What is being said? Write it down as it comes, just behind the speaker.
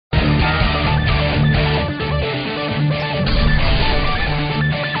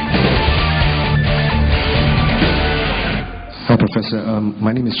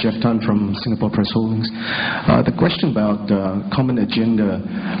My name is Jeff Tan from Singapore Press Holdings. The question about common agenda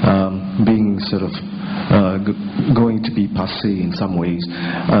being sort of going to be passé in some ways.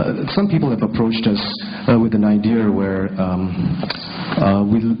 Some people have approached us with an idea where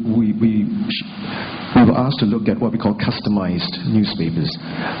we were asked to look at what we call customized newspapers,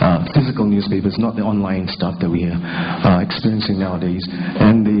 physical newspapers, not the online stuff that we are experiencing nowadays.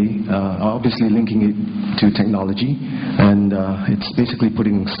 And they are obviously linking it to technology, and it's basically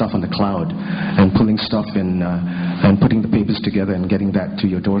putting stuff on the cloud and pulling stuff in and putting the papers together and getting that to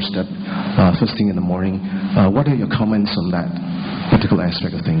your doorstep first thing in the morning. What are your comments on that particular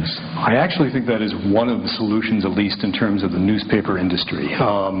aspect of things? I actually think that is one of the solutions, at least in terms of the newspaper industry.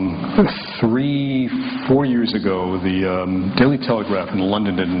 3-4 years ago, the Daily Telegraph in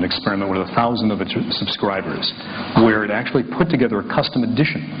London did an experiment with 1,000 of its subscribers, where it actually put together a custom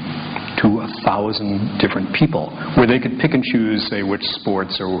edition to 1,000 different people, where they could pick and choose, say, which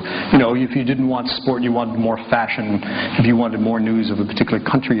sports, or, you know, if you didn't want sport, you wanted more fashion, if you wanted more news of a particular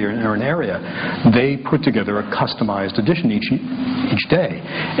country or an area, they put together a customized edition each day.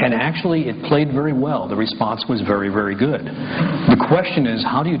 And actually, it played very well. The response was very, very good. The question is,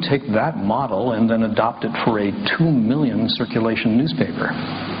 how do you take that model and then adopt it for a 2 million circulation newspaper?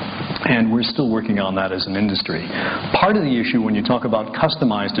 And we're still working on that as an industry. Part of the issue when you talk about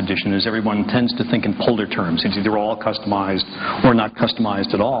customized edition is everyone tends to think in polar terms. It's either all customized or not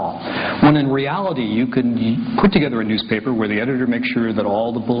customized at all. When in reality, you can put together a newspaper where the editor makes sure that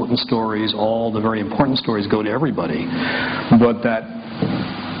all the bulletin stories, all the very important stories go to everybody, but that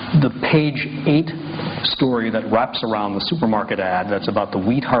the page 8 story that wraps around the supermarket ad that's about the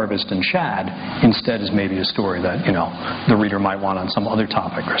wheat harvest in Chad instead is maybe a story that, you know, the reader might want on some other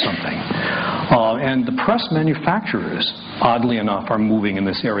topic or something. And the press manufacturers, oddly enough, are moving in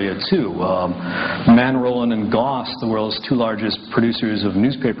this area too. Mann Rowland and Goss, the world's 2 largest producers of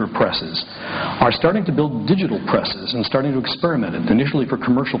newspaper presses, are starting to build digital presses and starting to experiment it, initially for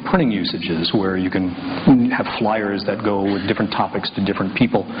commercial printing usages, where you can have flyers that go with different topics to different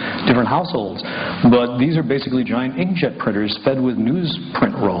people, different households. But these are basically giant inkjet printers fed with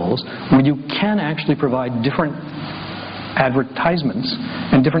newsprint rolls, where you can actually provide different advertisements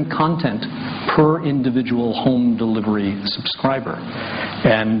and different content per individual home delivery subscriber.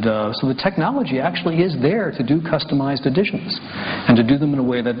 And so the technology actually is there to do customized editions and to do them in a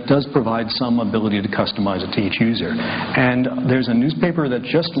way that does provide some ability to customize it to each user. And there's a newspaper that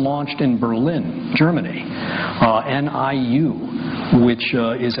just launched in Berlin, Germany, NIU, which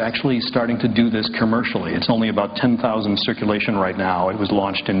is actually starting to do this commercially. It's only about 10,000 circulation right now. It was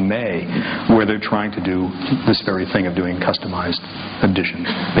launched in May, where they're trying to do this very thing of doing customized editions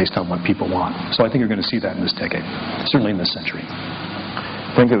based on what people want. So I think you're going to see that in this decade, certainly in this century.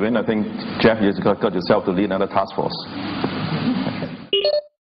 Thank you, Vin. I think, Jeff, you've got yourself to lead another task force.